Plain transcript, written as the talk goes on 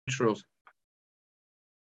Intros.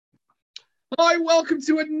 Hi, welcome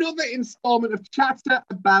to another installment of Chatter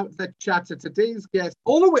About the Chatter. Today's guest,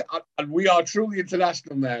 all the way, and we are truly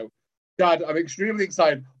international now. Dad, I'm extremely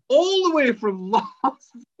excited. All the way from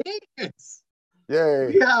Las Vegas. Yay.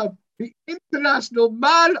 We have the international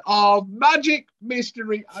man of magic,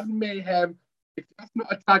 mystery, and mayhem. If that's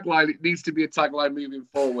not a tagline, it needs to be a tagline moving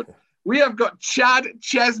forward. We have got Chad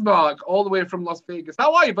Chesmark, all the way from Las Vegas.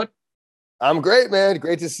 How are you, bud? I'm great, man.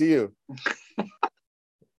 Great to see you.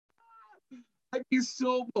 Thank you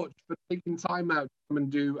so much for taking time out to come and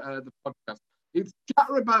do the podcast. It's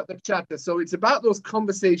Chatter About the Chatter. So it's about those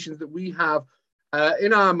conversations that we have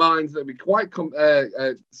in our minds that be quite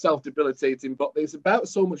self-debilitating, but it's about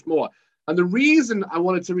so much more. And the reason I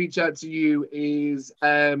wanted to reach out to you is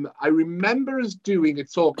I remember us doing a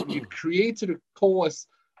talk and you created a course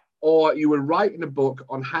or you were writing a book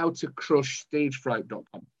on how to crush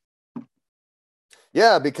stagefright.com.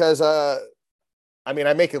 Yeah, because I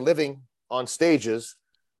make a living on stages.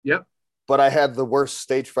 Yep. But I had the worst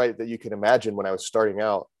stage fright that you can imagine when I was starting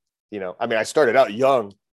out. I started out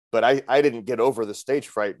young, but I didn't get over the stage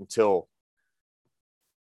fright until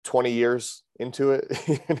 20 years into it.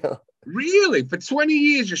 Really? For 20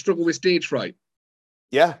 years you struggled with stage fright?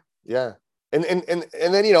 Yeah. And then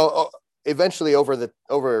eventually over the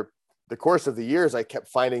course of the years, I kept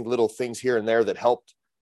finding little things here and there that helped.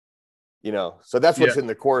 So that's what's in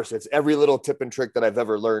the course. It's every little tip and trick that I've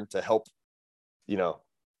ever learned to help,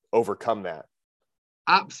 overcome that.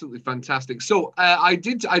 Absolutely fantastic. So I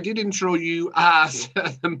did intro you as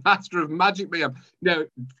the master of magic mayhem. Now,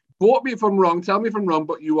 quote me if I'm wrong, tell me if I'm wrong,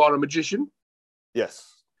 but you are a magician.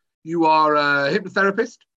 Yes. You are a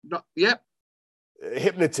hypnotherapist.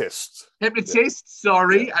 Hypnotist.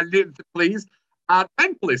 Sorry, yeah. I didn't, please. And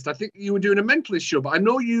mentalist. I think you were doing a mentalist show, but I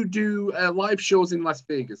know you do live shows in Las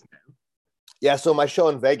Vegas now. Yeah, so my show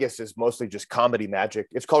in Vegas is mostly just comedy magic.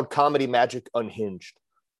 It's called Comedy Magic Unhinged.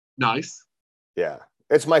 Nice. Yeah,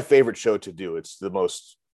 it's my favorite show to do. It's the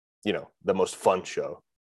most fun show.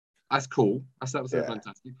 That's cool. That's absolutely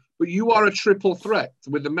fantastic. But you are a triple threat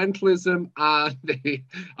with the mentalism and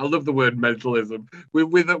I love the word mentalism.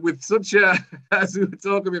 With such a, as we were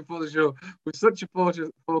talking before the show, with such a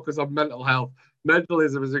focus on mental health,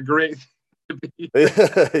 mentalism is a great thing to be.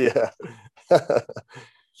 Yeah.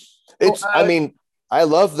 I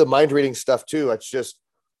love the mind reading stuff too. It's just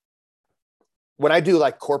when I do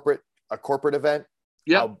like a corporate event,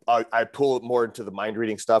 I pull it more into the mind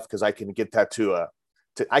reading stuff because I can get that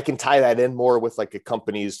I can tie that in more with like a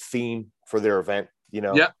company's theme for their event,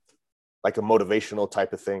 like a motivational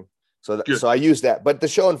type of thing. So I use that, but the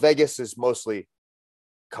show in Vegas is mostly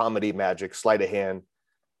comedy magic, sleight of hand,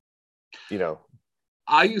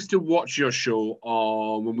 I used to watch your show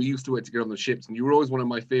when we used to work together on the ships, and you were always one of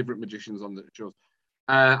my favorite magicians on the shows.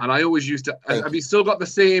 And I always used to. Have you still got the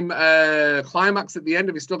same climax at the end?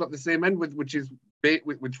 Have you still got the same end which was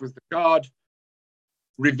the card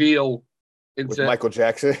reveal with Michael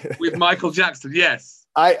Jackson? With Michael Jackson, yes.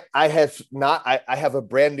 I have not. I have a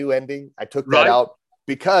brand new ending. I took that out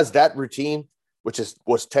because that routine, which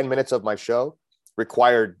was 10 minutes of my show,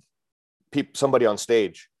 required somebody on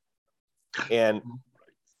stage, and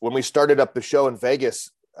when we started up the show in Vegas,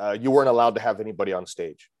 you weren't allowed to have anybody on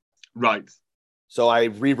stage. Right. So I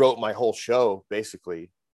rewrote my whole show basically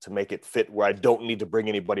to make it fit where I don't need to bring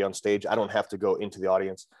anybody on stage. I don't have to go into the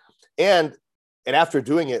audience. And after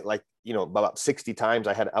doing it, about 60 times,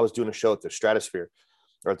 I was doing a show at the Stratosphere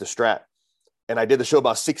or at the Strat. And I did the show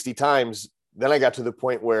about 60 times. Then I got to the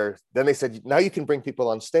point where then they said, now you can bring people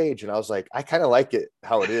on stage. And I was like, I kind of like it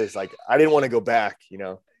how it is. Like, I didn't want to go back,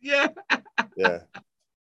 Yeah. Yeah.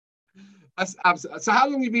 That's absolutely. So how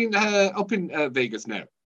long have you been up in Vegas now?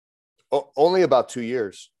 Only about 2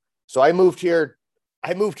 years. So I moved here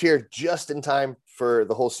just in time for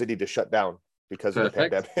the whole city to shut down because of the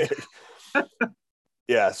pandemic.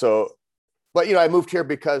 Yeah. So, but I moved here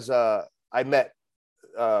because I met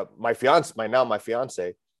my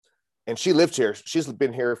fiance, and she lived here. She's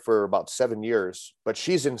been here for about 7 years, but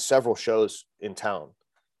she's in several shows in town.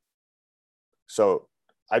 So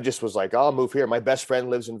I just was like, I'll move here. My best friend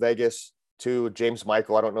lives in Vegas too, James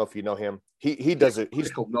Michael. I don't know if you know him. He does it.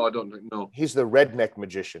 No, I don't know. He's the redneck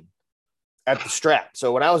magician at the Strat.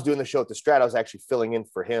 So when I was doing the show at the Strat, I was actually filling in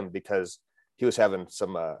for him because he was having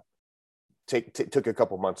some took a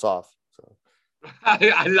couple months off. So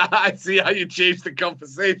I see how you changed the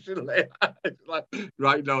conversation.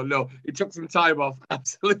 Right, no, he took some time off.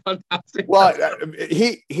 Absolutely fantastic. Well,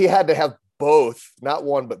 he had to have both, not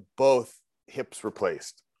one, but both hips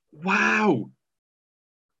replaced. Wow.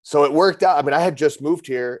 So it worked out. I had just moved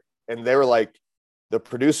here, and they were like, the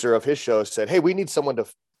producer of his show said, hey, we need someone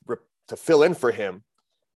to fill in for him,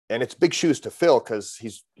 and it's big shoes to fill because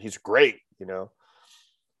he's great, you know.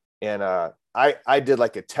 And I did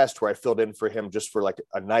like a test where I filled in for him just for like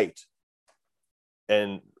a night,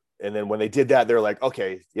 and then when they did that, they're like,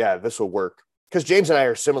 okay, yeah, this will work. Because James and I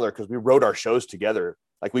are similar because we wrote our shows together,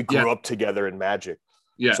 like we grew up together in magic.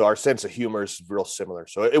 Yeah. So our sense of humor is real similar.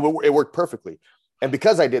 So it worked perfectly. And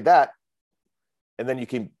because I did that, and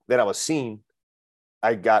then I was seen,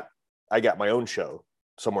 I got my own show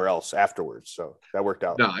somewhere else afterwards. So that worked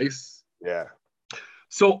out. Nice. Yeah.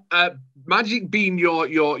 So magic being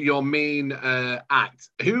your main act,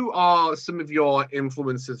 who are some of your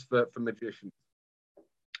influences for magicians?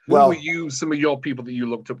 Who were some of your people that you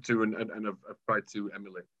looked up to and have tried to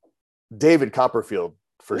emulate? David Copperfield,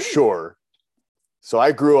 for sure. So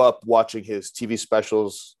I grew up watching his TV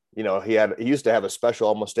specials. You know, he used to have a special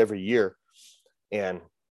almost every year. And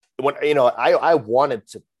when, you know, I wanted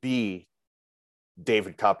to be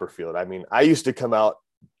David Copperfield. I mean, I used to come out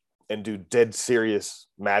and do dead serious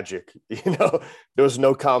magic. You know, there was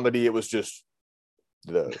no comedy. It was just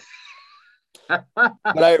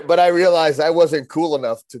but I realized I wasn't cool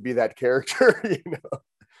enough to be that character, you know.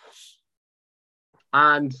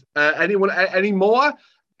 And any more?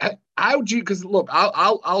 How do you? Because look,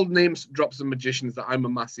 I'll drop some magicians that I'm a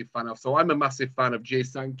massive fan of. So I'm a massive fan of Jay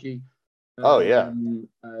Sankey. The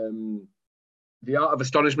Art of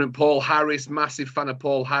Astonishment, Paul Harris. Massive fan of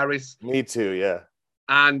Paul Harris. Me too. Yeah.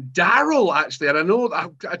 And Daryl, actually, and I know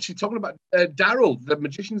I'm actually talking about Daryl, the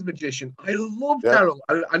magician's magician. I love Daryl.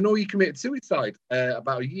 I know he committed suicide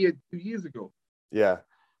about 2 years ago. Yeah.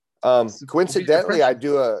 Coincidentally, I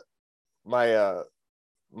do my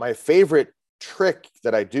favorite trick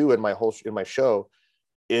that I do in my show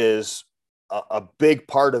is a big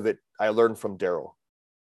part of it I learned from Daryl.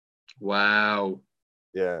 Wow.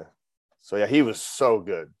 Yeah. So yeah, he was so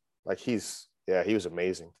good. Like he was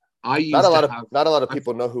amazing. Not a lot of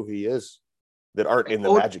people know who he is that aren't in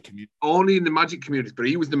the magic community. Only in the magic community, but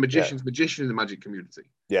he was the magician's magician in the magic community.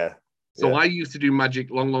 Yeah. So I used to do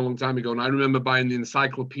magic long time ago, and I remember buying the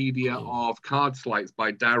encyclopedia of card sleights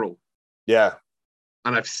by Daryl. Yeah.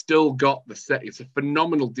 And I've still got the set. It's a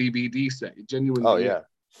phenomenal DVD set. It genuinely. Oh yeah.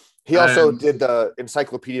 He also did the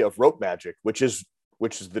encyclopedia of rope magic, which is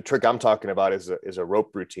the trick I'm talking about. Is a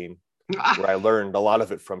rope routine where I learned a lot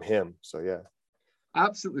of it from him. So yeah.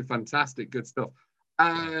 Absolutely fantastic, good stuff.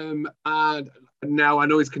 And now I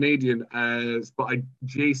know he's Canadian, but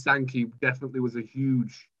Jay Sankey definitely was a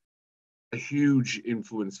huge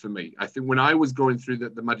influence for me. I think when I was going through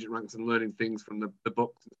the magic ranks and learning things from the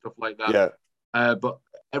books and stuff like that. Yeah. But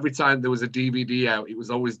every time there was a DVD out, it was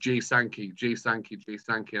always Jay Sankey. And I'm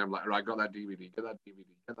like, all right, got that DVD, get that DVD.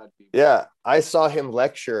 Yeah, I saw him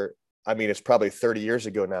lecture. I mean, it's probably 30 years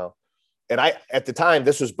ago now, and at the time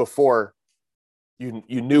this was before.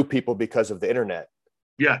 You knew people because of the internet.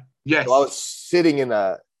 Yeah. Yes. So I was sitting in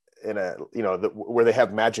a where they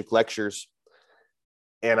have magic lectures,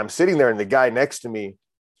 and I'm sitting there, and the guy next to me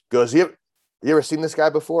goes, "You ever seen this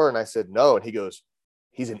guy before?" And I said, "No." And he goes,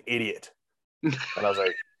 "He's an idiot." And I was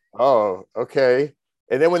like, "Oh, okay."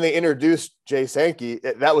 And then when they introduced Jay Sankey,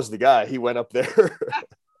 that was the guy. He went up there.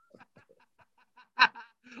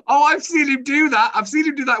 Oh, I've seen him do that. I've seen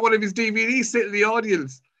him do that. One of his DVDs, sit in the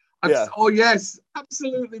audience. Oh yes,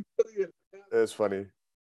 absolutely brilliant. It's funny.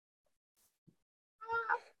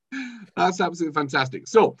 That's absolutely fantastic.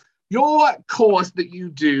 So your course that you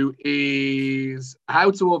do is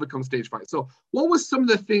how to overcome stage fright. So what were some of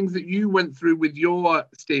the things that you went through with your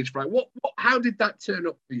stage fright? How did that turn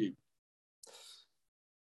up for you?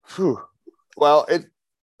 Well,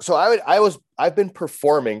 I've been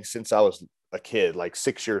performing since I was a kid, like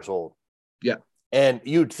 6 years old. Yeah. And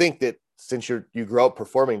you'd think that since you grow up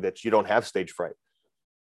performing that you don't have stage fright.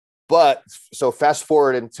 But so fast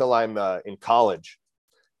forward until I'm in college,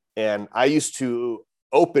 and I used to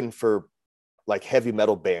open for like heavy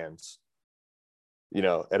metal bands, you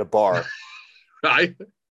know, at a bar. Right.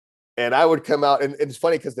 And I would come out, and it's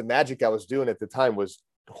funny because the magic I was doing at the time was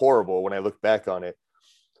horrible when I look back on it.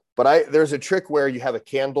 But there's a trick where you have a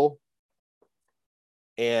candle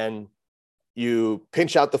and you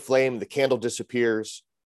pinch out the flame, the candle disappears,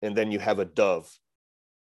 and then you have a dove,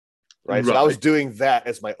 right? So I was doing that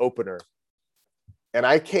as my opener. And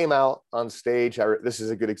I came out on stage. This is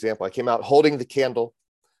a good example. I came out holding the candle,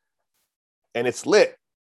 and it's lit.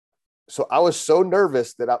 So I was so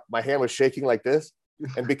nervous that my hand was shaking like this.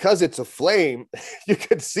 And because it's a flame, you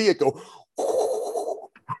could see it go,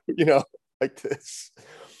 you know, like this.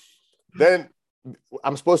 Then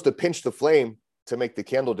I'm supposed to pinch the flame to make the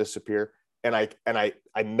candle disappear. And I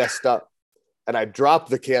messed up. And I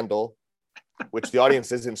dropped the candle, which the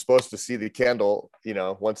audience isn't supposed to see the candle,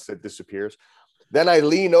 once it disappears. Then I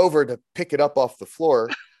lean over to pick it up off the floor.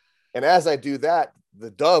 And as I do that,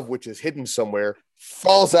 the dove, which is hidden somewhere,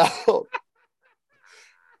 falls out.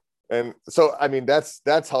 And so, I mean,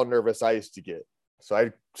 that's how nervous I used to get. So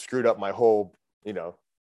I screwed up my whole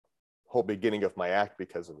beginning of my act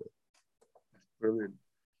because of it. Brilliant.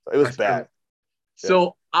 It was bad.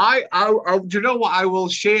 So I, do you know what I will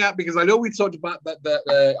share? Because I know we talked about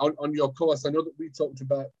that on your course. I know that we talked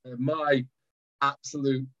about my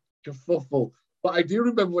absolute kerfuffle. But I do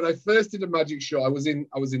remember when I first did a magic show, I was in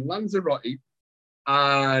Lanzarote,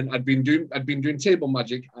 and I'd been doing table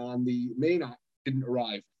magic, and the main act didn't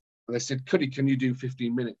arrive. And they said, Cuddy, can you do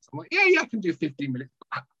 15 minutes? I'm like, yeah, I can do 15 minutes.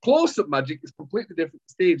 Close-up magic is completely different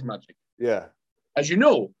to stage magic. Yeah. As you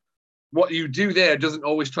know, what you do there doesn't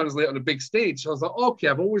always translate on a big stage. So I was like, okay,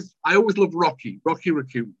 I always loved Rocky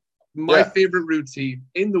Raccoon. My favorite routine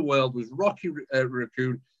in the world was Rocky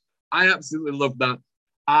Raccoon. I absolutely loved that.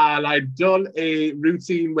 And I'd done a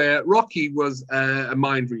routine where Rocky was a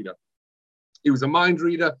mind reader. He was a mind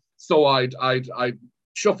reader. So I'd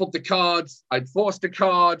shuffled the cards, I'd forced a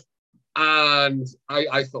card, and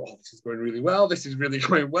I thought, oh, this is going really well. This is really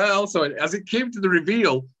going well. So as it came to the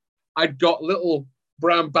reveal, I'd got a little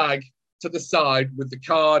brown bag to the side with the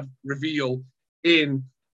card reveal in,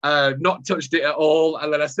 not touched it at all.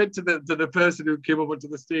 And then I said to the person who came up onto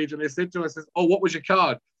the stage, and I said to her, I said, oh, what was your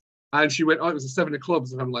card? And she went, oh, it was a 7 of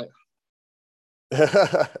clubs. And I'm like,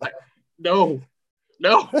 no.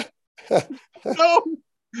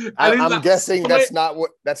 I'm guessing that's not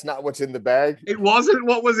what's in the bag. It wasn't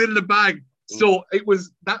what was in the bag. So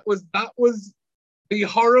that was the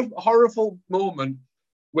horrible moment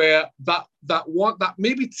where that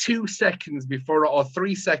maybe 2 seconds before, or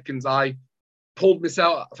 3 seconds, I pulled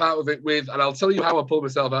myself out of it with, and I'll tell you how I pulled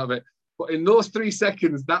myself out of it. But in those 3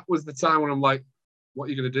 seconds, that was the time when I'm like, what are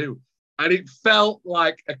you going to do? And it felt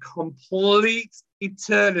like a complete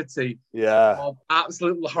eternity of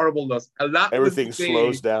absolute horribleness. And that everything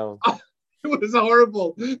slows down. Oh, it was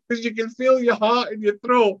horrible because you can feel your heart in your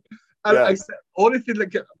throat. And I said, only thing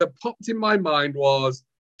that popped in my mind was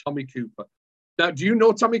Tommy Cooper. Now, do you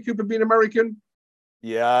know Tommy Cooper being American?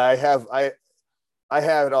 Yeah, I have. I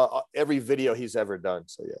have every video he's ever done.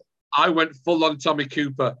 So yeah, I went full on Tommy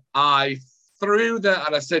Cooper. I threw that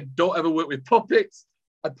and I said, don't ever work with puppets.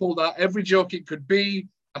 I pulled out every joke it could be.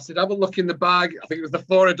 I said, have a look in the bag. I think it was the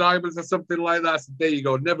 4 of diamonds or something like that. I said, there you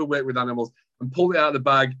go. Never work with animals. And pulled it out of the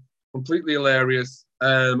bag. Completely hilarious.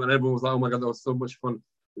 And everyone was like, oh my God, that was so much fun.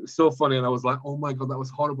 It was so funny. And I was like, oh my God, that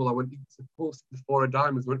was horrible. I went, it's supposed to be the 4 of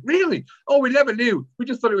diamonds. I went, really? Oh, we never knew. We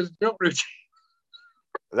just thought it was a joke routine.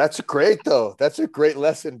 That's great, though. That's a great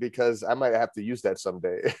lesson because I might have to use that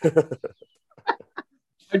someday.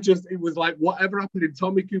 It was like whatever happened in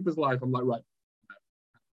Tommy Cooper's life. I'm like, right.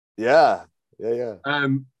 Yeah.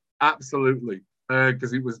 Absolutely.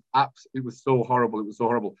 Because it was so horrible. It was so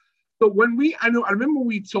horrible. So I remember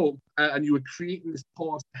we talked, and you were creating this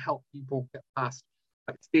course to help people get past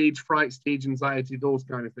like stage fright, stage anxiety, those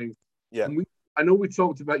kind of things. Yeah. And I know we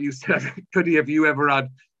talked about, you said, Cuddy, have you ever had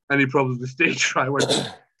any problems with stage fright?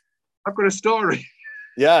 I've got a story.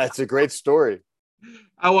 Yeah, it's a great story.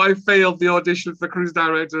 How I failed the audition for Cruise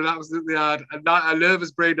Director and absolutely had a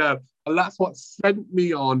nervous breakdown. And that's what sent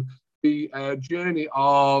me on the journey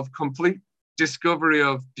of complete discovery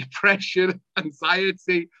of depression,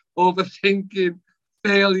 anxiety, overthinking,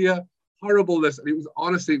 failure, horribleness. And it was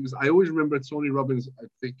honestly, I always remember Tony Robbins,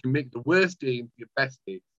 they can make the worst day into your best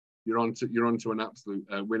day. You're onto an absolute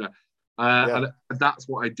winner. And that's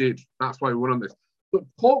what I did. That's why we went on this. But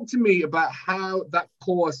talk to me about how that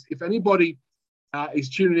course, if anybody is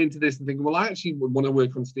tuning into this and thinking, well, I actually would want to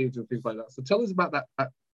work on stage and things like that. So tell us about that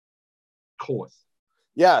course.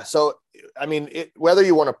 Yeah. So, I mean, whether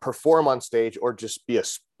you want to perform on stage or just be a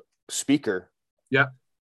speaker. Yeah.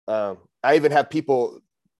 I even have people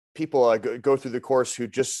go through the course who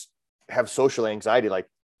just have social anxiety. Like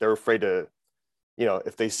they're afraid to,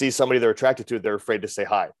 if they see somebody they're attracted to, they're afraid to say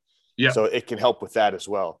hi. Yeah. So it can help with that as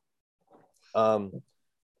well.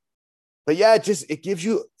 But yeah, it gives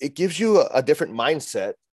you a different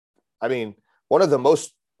mindset. I mean, one of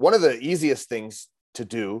the easiest things to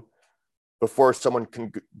do before someone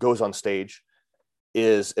goes on stage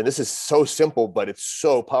is, and this is so simple, but it's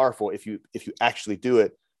so powerful if you actually do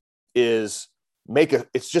it, is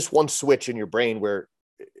it's just one switch in your brain where,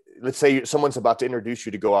 let's say someone's about to introduce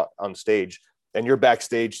you to go out on stage and you're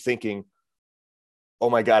backstage thinking, oh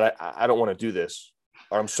my God, I don't want to do this,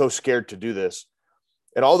 or I'm so scared to do this.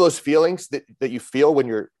 And all those feelings that you feel when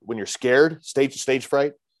you're scared, stage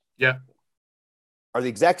fright. Yeah. are the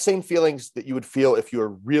exact same feelings that you would feel if you were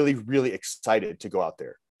really, really excited to go out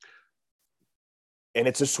there. And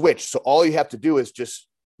it's a switch. So all you have to do is just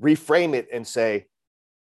reframe it and say,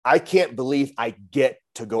 I can't believe I get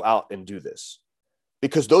to go out and do this.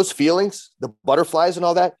 Because those feelings, the butterflies and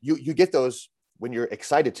all that, you get those when you're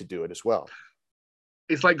excited to do it as well.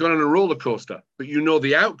 It's like going on a roller coaster, but you know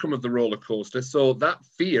the outcome of the roller coaster. So that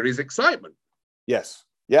fear is excitement. Yes.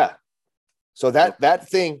 Yeah. So that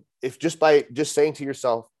thing, if just by just saying to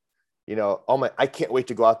yourself, you know, oh my, I can't wait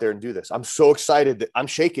to go out there and do this. I'm so excited that I'm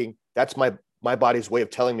shaking. That's my body's way of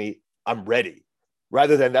telling me I'm ready,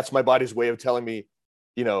 rather than that's my body's way of telling me,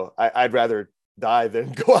 you know, I'd rather die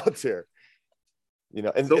than go out there. You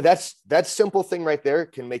know, and so, that simple thing right there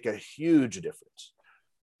can make a huge difference.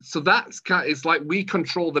 So it's like we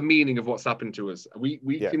control the meaning of what's happened to us. We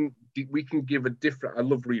can give a different. I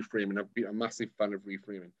love reframing. I've been a massive fan of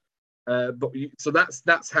reframing. So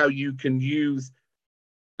that's how you can use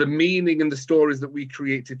the meaning and the stories that we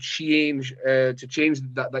create to change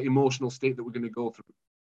that emotional state that we're going to go through.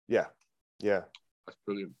 Yeah, yeah, that's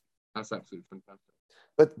brilliant. That's absolutely fantastic.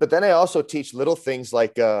 But then I also teach little things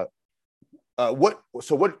like what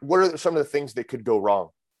are some of the things that could go wrong,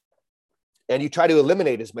 and you try to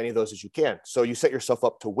eliminate as many of those as you can. So you set yourself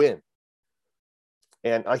up to win.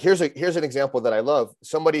 And here's an example that I love.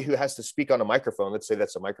 Somebody who has to speak on a microphone. Let's say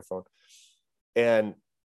that's a microphone, and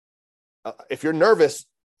if you're nervous,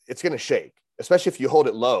 it's going to shake, especially if you hold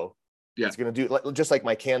it low. Yeah. It's going to do just like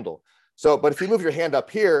my candle. So, but if you move your hand up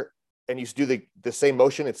here and you do the same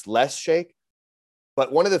motion, it's less shake.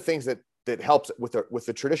 But one of the things that helps with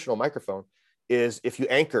the traditional microphone is if you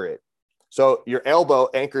anchor it. So your elbow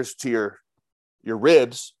anchors to your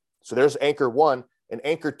ribs. So there's anchor 1, and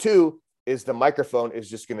anchor 2 is the microphone is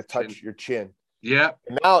just going to touch your chin. Yeah.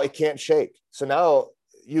 And now it can't shake. So now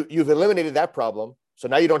you've eliminated that problem. So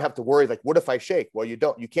now you don't have to worry, like, what if I shake? Well, you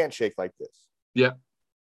can't shake like this. Yeah.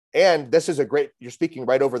 And this is you're speaking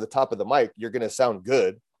right over the top of the mic. You're going to sound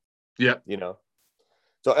good. Yeah. You know?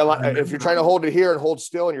 So if you're trying to hold it here and hold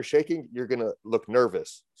still and you're shaking, you're going to look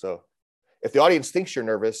nervous. So if the audience thinks you're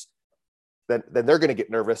nervous, then they're going to get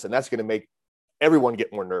nervous, and that's going to make everyone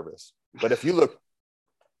get more nervous. But if you look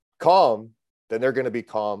calm, then they're going to be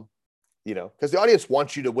calm, you know, because the audience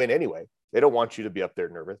wants you to win anyway. They don't want you to be up there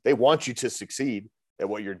nervous. They want you to succeed at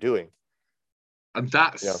what you're doing. And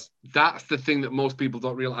that's the thing that most people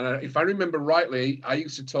don't realize. And if I remember rightly, I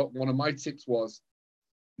used to talk, one of my tips was,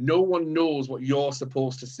 no one knows what you're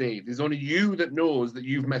supposed to say. There's only you that knows that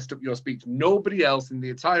you've messed up your speech. Nobody else in the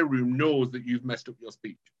entire room knows that you've messed up your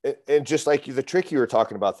speech. And just like the trick you were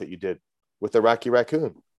talking about that you did with the Rocky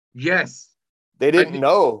Raccoon. Yes. They didn't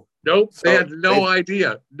know. Nope, so they had no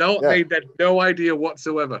idea. They had no idea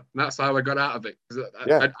whatsoever. And that's how I got out of it.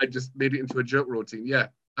 I just made it into a joke routine. Yeah,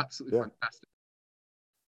 absolutely fantastic.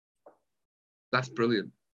 That's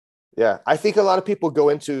brilliant. Yeah, I think a lot of people go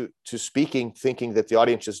into speaking thinking that the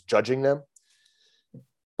audience is judging them.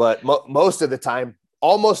 But most of the time,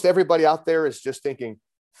 almost everybody out there is just thinking,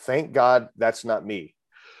 thank God that's not me.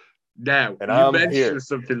 Now, you mentioned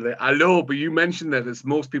something that I know, but you mentioned that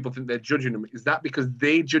most people think they're judging them. Is that because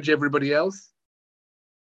they judge everybody else?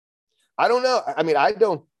 I don't know. I mean, I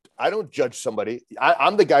don't judge somebody.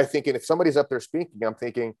 I'm the guy thinking, if somebody's up there speaking, I'm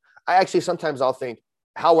thinking, sometimes I'll think,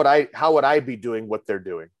 how would I be doing what they're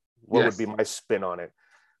doing? What would be my spin on it?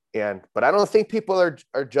 But I don't think people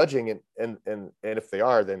are judging, and if they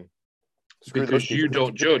are, then because you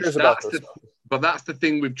don't judge. But that's the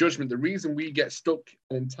thing with judgment. The reason we get stuck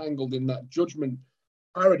and entangled in that judgment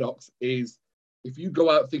paradox is if you go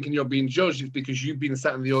out thinking you're being judged, it's because you've been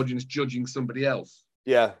sat in the audience judging somebody else.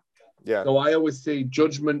 Yeah. Yeah. So I always say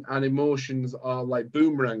judgment and emotions are like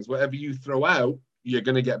boomerangs. Whatever you throw out, you're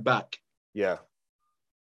going to get back. Yeah.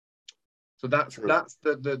 So that's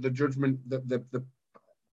the judgment, the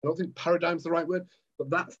I don't think paradigm's the right word, but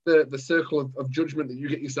that's the circle of judgment that you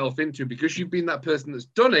get yourself into because you've been that person that's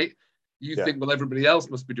done it. You think, well, everybody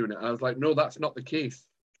else must be doing it. And I was like, no, that's not the case.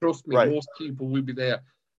 Trust me, most people will be there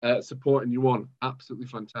supporting you on. Absolutely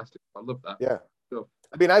fantastic. I love that. Yeah. So,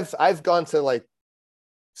 I mean, I've gone to like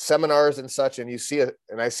seminars and such, and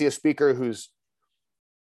I see a speaker who's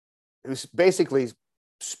basically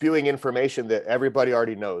spewing information that everybody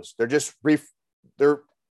already knows. They're just they're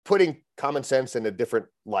putting common sense in a different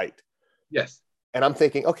light. Yes. And I'm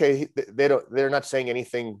thinking, okay, they're not saying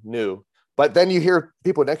anything new. But then you hear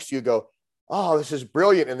people next to you go, oh, this is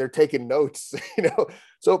brilliant. And they're taking notes, you know?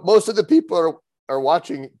 So most of the people are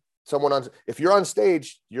watching someone if you're on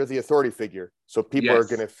stage, you're the authority figure. So people are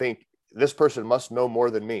going to think this person must know more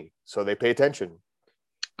than me. So they pay attention.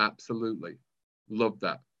 Absolutely. Love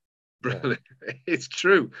that. Brilliant. It's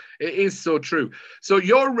true. It is so true. So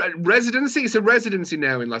your residency, it's a residency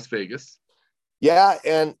now in Las Vegas. Yeah,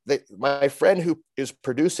 and my friend who is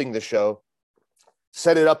producing the show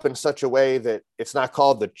set it up in such a way that it's not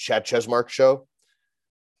called the Chad Chesmark Show.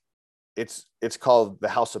 It's called the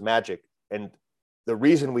House of Magic. And the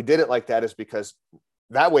reason we did it like that is because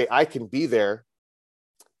that way I can be there.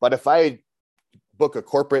 But if I book a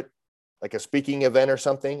corporate, like a speaking event or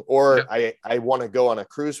something, or I want to go on a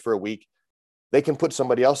cruise for a week, they can put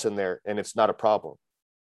somebody else in there and it's not a problem.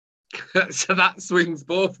 So that swings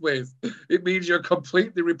both ways. It means you're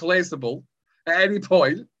completely replaceable at any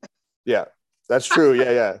point. Yeah, that's true.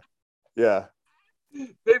 Yeah.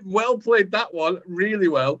 They've well played that one really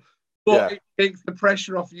well, but it takes the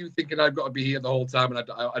pressure off you thinking I've got to be here the whole time and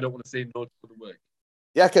I don't want to say no to the work.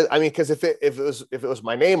 Yeah, because if it was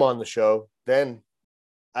my name on the show, then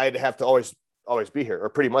I'd have to always be here, or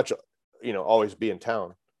pretty much, always be in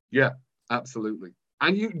town. Yeah, absolutely.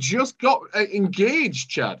 And you just got engaged,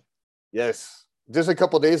 Chad. Yes, just a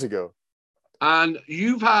couple of days ago. And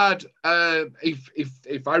you've had,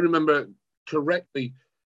 if I remember correctly,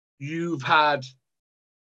 you've had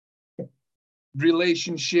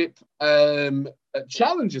relationship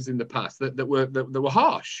challenges in the past that were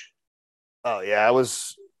harsh. Oh yeah, I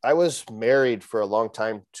was married for a long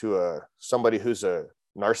time to somebody who's a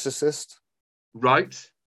narcissist. Right.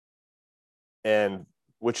 And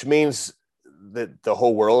which means that the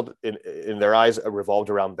whole world in their eyes revolved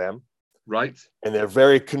around them. Right. And they're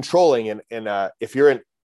very controlling. And if you're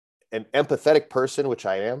an empathetic person, which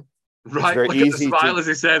I am, right. Look at the smile as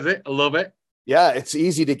he says it. I love it. Yeah, it's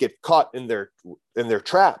easy to get caught in their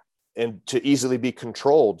trap and to easily be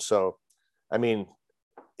controlled. So, I mean,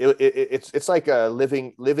 it's like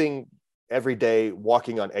living every day,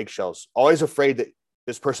 walking on eggshells, always afraid that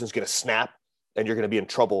this person's going to snap and you're going to be in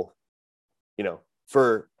trouble,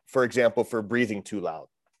 for example, for breathing too loud.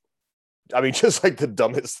 I mean, just like the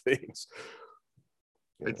dumbest things.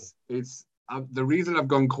 It's the reason I've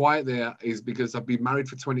gone quiet there is because I've been married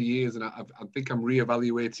for 20 years and I think I'm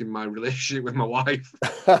reevaluating my relationship with my wife.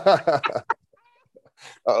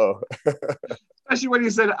 Uh-oh. Especially when you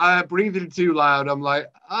said breathing too loud, I'm like,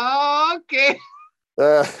 oh, okay.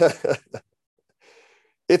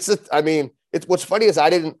 What's funny is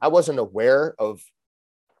I wasn't aware of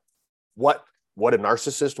what a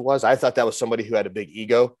narcissist was. I thought that was somebody who had a big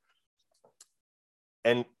ego.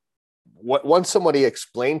 And once somebody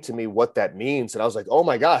explained to me what that means, and I was like, oh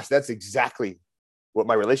my gosh, that's exactly what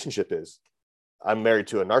my relationship is. I'm married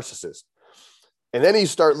to a narcissist. And then you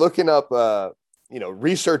start looking up,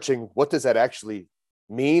 researching what does that actually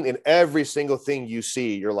mean? And every single thing you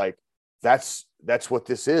see, you're like, that's what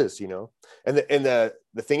this is, And the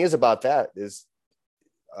thing is about that is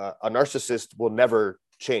a narcissist will never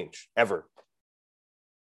change ever.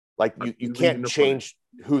 Like you can't change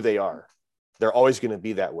who they are. They're always going to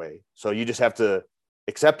be that way. So you just have to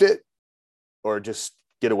accept it or just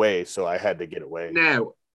get away. So I had to get away.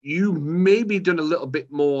 Now, you maybe done a little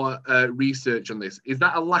bit more research on this. Is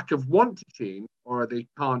that a lack of want to change or they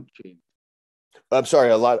can't change? I'm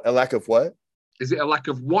sorry, a lack of what? Is it a lack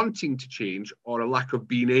of wanting to change or a lack of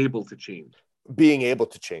being able to change? Being able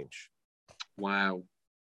to change. Wow.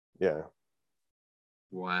 Yeah.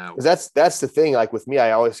 Wow. That's the thing. Like with me,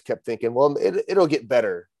 I always kept thinking, well, it'll get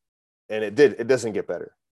better. And it did. It doesn't get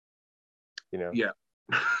better. Yeah.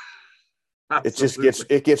 It just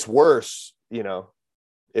gets worse,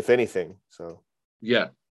 if anything. So yeah,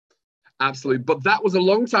 absolutely. But that was a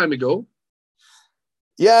long time ago.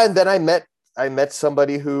 Yeah, and then I met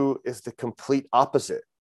somebody who is the complete opposite,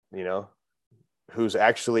 who's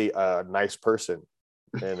actually a nice person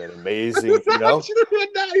and an amazing, Actually a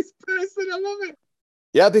nice person. I love it.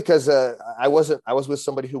 Yeah, because I was with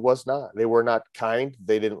somebody who was not. They were not kind.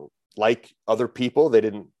 They didn't like other people. They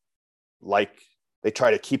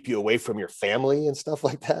try to keep you away from your family and stuff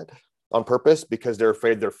like that on purpose because they're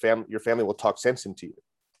afraid your family will talk sense into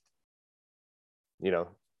you.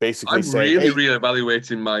 Basically I'm saying, really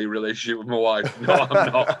reevaluating my relationship with my wife. No,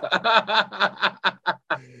 I'm not.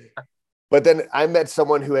 But then I met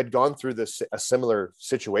someone who had gone through a similar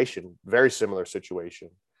situation, very similar situation.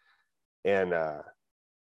 And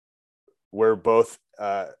we're both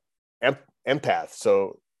empaths.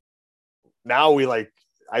 So now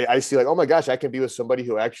I see oh my gosh, I can be with somebody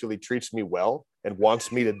who actually treats me well and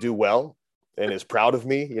wants me to do well and is proud of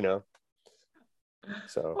me,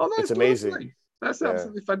 So it's amazing. Lovely. That's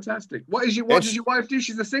absolutely fantastic. What does your wife do?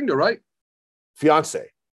 She's a singer, right? Fiance.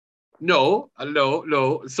 No.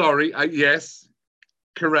 Sorry. Yes,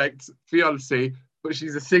 correct. Fiance, but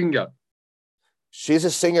she's a singer. She's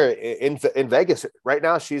a singer in Vegas right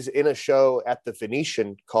now. She's in a show at the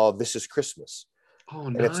Venetian called This Is Christmas. Oh,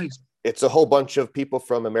 and nice. It's a whole bunch of people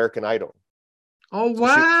from American Idol. Oh, So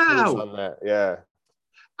wow. she was on that. Yeah.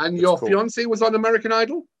 And your fiance was on American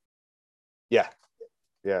Idol? Yeah.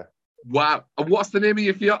 Yeah. Wow. And what's the name of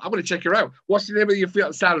your fiance? I'm going to check her out. What's the name of your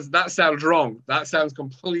fiance? That sounds wrong. That sounds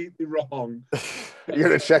completely wrong. You're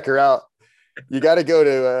going to check her out. You got to go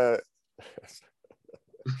to,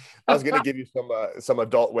 I was going to give you some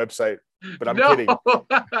adult website, but I'm kidding.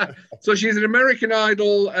 So she's an American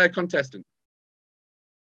Idol contestant.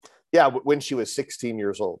 Yeah. When she was 16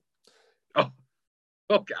 years old. Oh,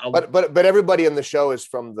 okay. But everybody in the show is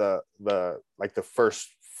from the first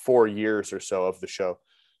 4 years or so of the show.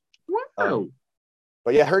 Wow.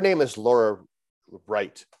 But yeah, her name is Laura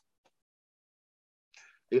Wright.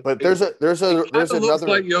 But there's another. Looks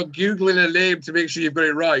like you're googling a name to make sure you've got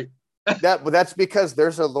it right. That's because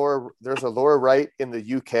there's a Laura Wright in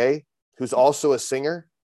the UK who's also a singer,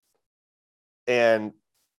 and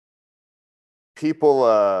people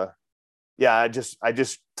I just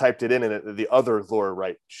typed it in and the other Laura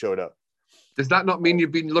Wright showed up. Does that not mean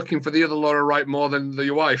you've been looking for the other Laura Wright more than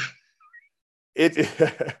your wife?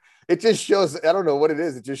 It just shows. I don't know what it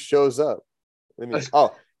is. It just shows up.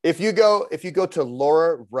 If you go to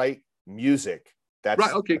Laura Wright Music, that's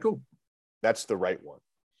right. Okay, cool. That's the right one.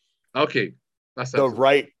 Okay, that's the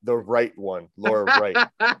right one, Laura Wright.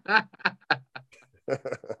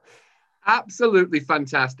 Absolutely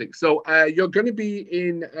fantastic. So you're going to be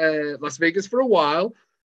in Las Vegas for a while.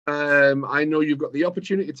 I know you've got the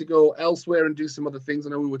opportunity to go elsewhere and do some other things.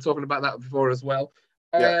 I know we were talking about that before as well.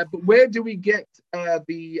 But where do we get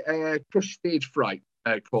the Crush Stage Fright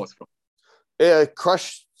course from?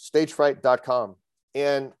 Crushstagefright.com.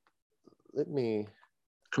 And couldn't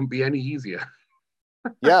be any easier.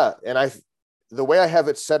 Yeah, and the way I have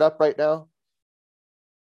it set up right now,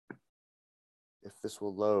 if this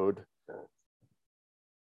will load.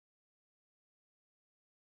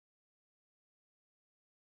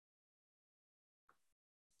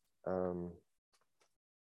 Are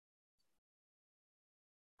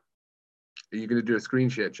you going to do a screen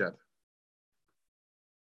share, Chad?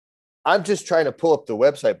 I'm just trying to pull up the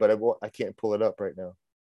website, but I can't pull it up right now.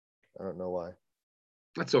 I don't know why.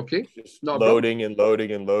 That's okay. It's just loading and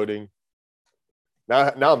loading and loading.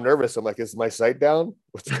 Now I'm nervous. I'm like, is my site down?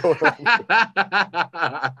 What's going on?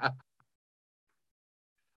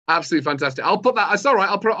 Absolutely fantastic. I'll put that. It's all right.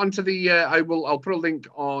 I'll put it onto the. I'll put a link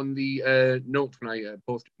on the note when I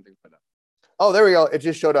post it and things like that. Oh, there we go. It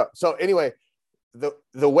just showed up. So anyway,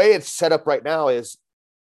 the way it's set up right now is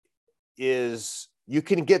you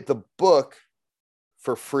can get the book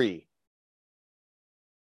for free.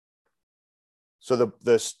 So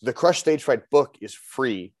the Crush Stage Fright book is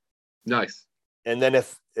free. Nice. And then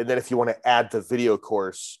if you want to add the video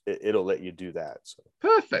course, it'll let you do that. So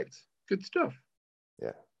perfect. Good stuff.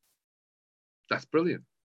 Yeah. That's brilliant.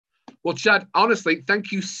 Well, Chad, honestly,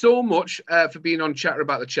 thank you so much for being on Chatter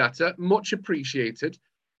About the Chatter. Much appreciated,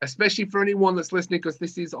 especially for anyone that's listening, because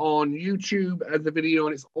this is on YouTube as a video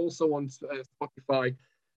and it's also on Spotify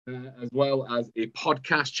as well as a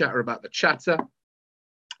podcast, Chatter About the Chatter.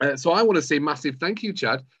 So I want to say massive thank you,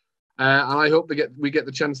 Chad. And I hope we get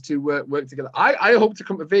the chance to work together. I hope to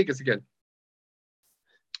come to Vegas again.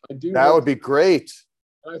 I do. That would be great.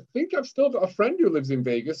 I think I've still got a friend who lives in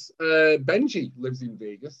Vegas. Benji lives in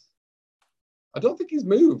Vegas. I don't think he's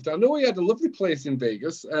moved. I know he had a lovely place in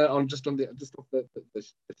Vegas off the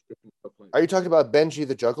strip. Are you talking about Benji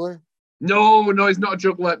the juggler? No, he's not a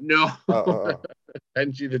juggler. No.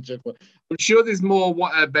 Benji the juggler. I'm sure there's more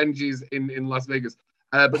Benjis in Las Vegas.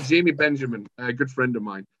 But Jamie Benjamin, a good friend of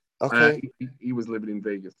mine, okay, he was living in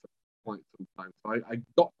Vegas for quite some time. So I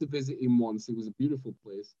got to visit him once. It was a beautiful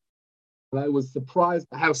place. And I was surprised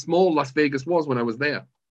at how small Las Vegas was when I was there.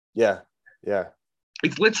 Yeah.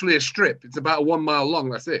 It's literally a strip. It's about 1 mile long.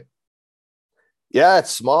 That's it. Yeah, it's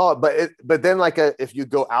small, but then if you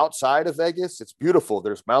go outside of Vegas, it's beautiful.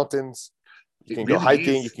 There's mountains. You can go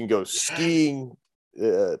hiking. You can go skiing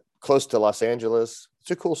close to Los Angeles.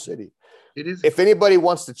 It's a cool city. It is. If anybody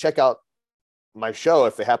wants to check out my show,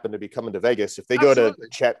 if they happen to be coming to Vegas, if they go to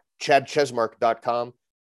chadchesmark.com,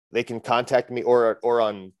 they can contact me or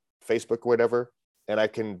on Facebook or whatever, and I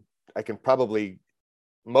can probably,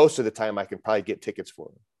 most of the time I can probably get tickets for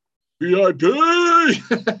them. VIP.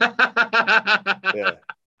 Yeah,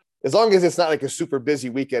 as long as it's not like a super busy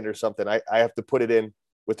weekend or something. I have to put it in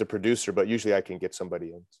with the producer, but usually I can get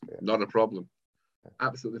somebody in. So, yeah. Not a problem.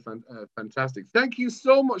 Absolutely fantastic. Thank you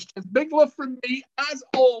so much. Big love from me, as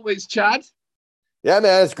always, Chad. Yeah,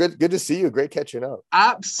 man, it's good to see you. Great catching up.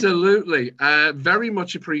 Absolutely. Very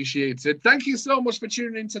much appreciated. Thank you so much for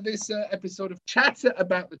tuning into this episode of Chatter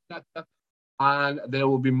About the Chatter. And there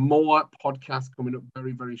will be more podcasts coming up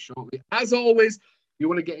very, very shortly. As always, if you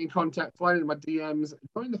want to get in contact, slide into my DMs,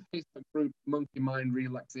 join the Facebook group,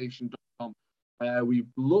 monkeymindrelaxation.com. We've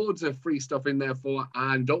loads of free stuff in there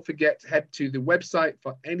and don't forget to head to the website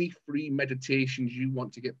for any free meditations you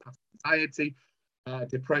want to get past anxiety,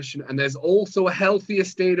 depression, and there's also a healthier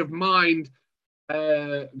state of mind,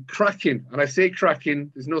 cracking. And I say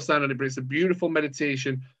cracking, there's no sound on it, but it's a beautiful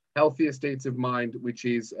meditation, healthier states of mind, which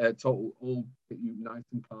is total all get you nice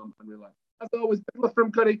and calm and relaxed. As always, good luck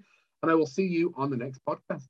from Cuddy, and I will see you on the next podcast.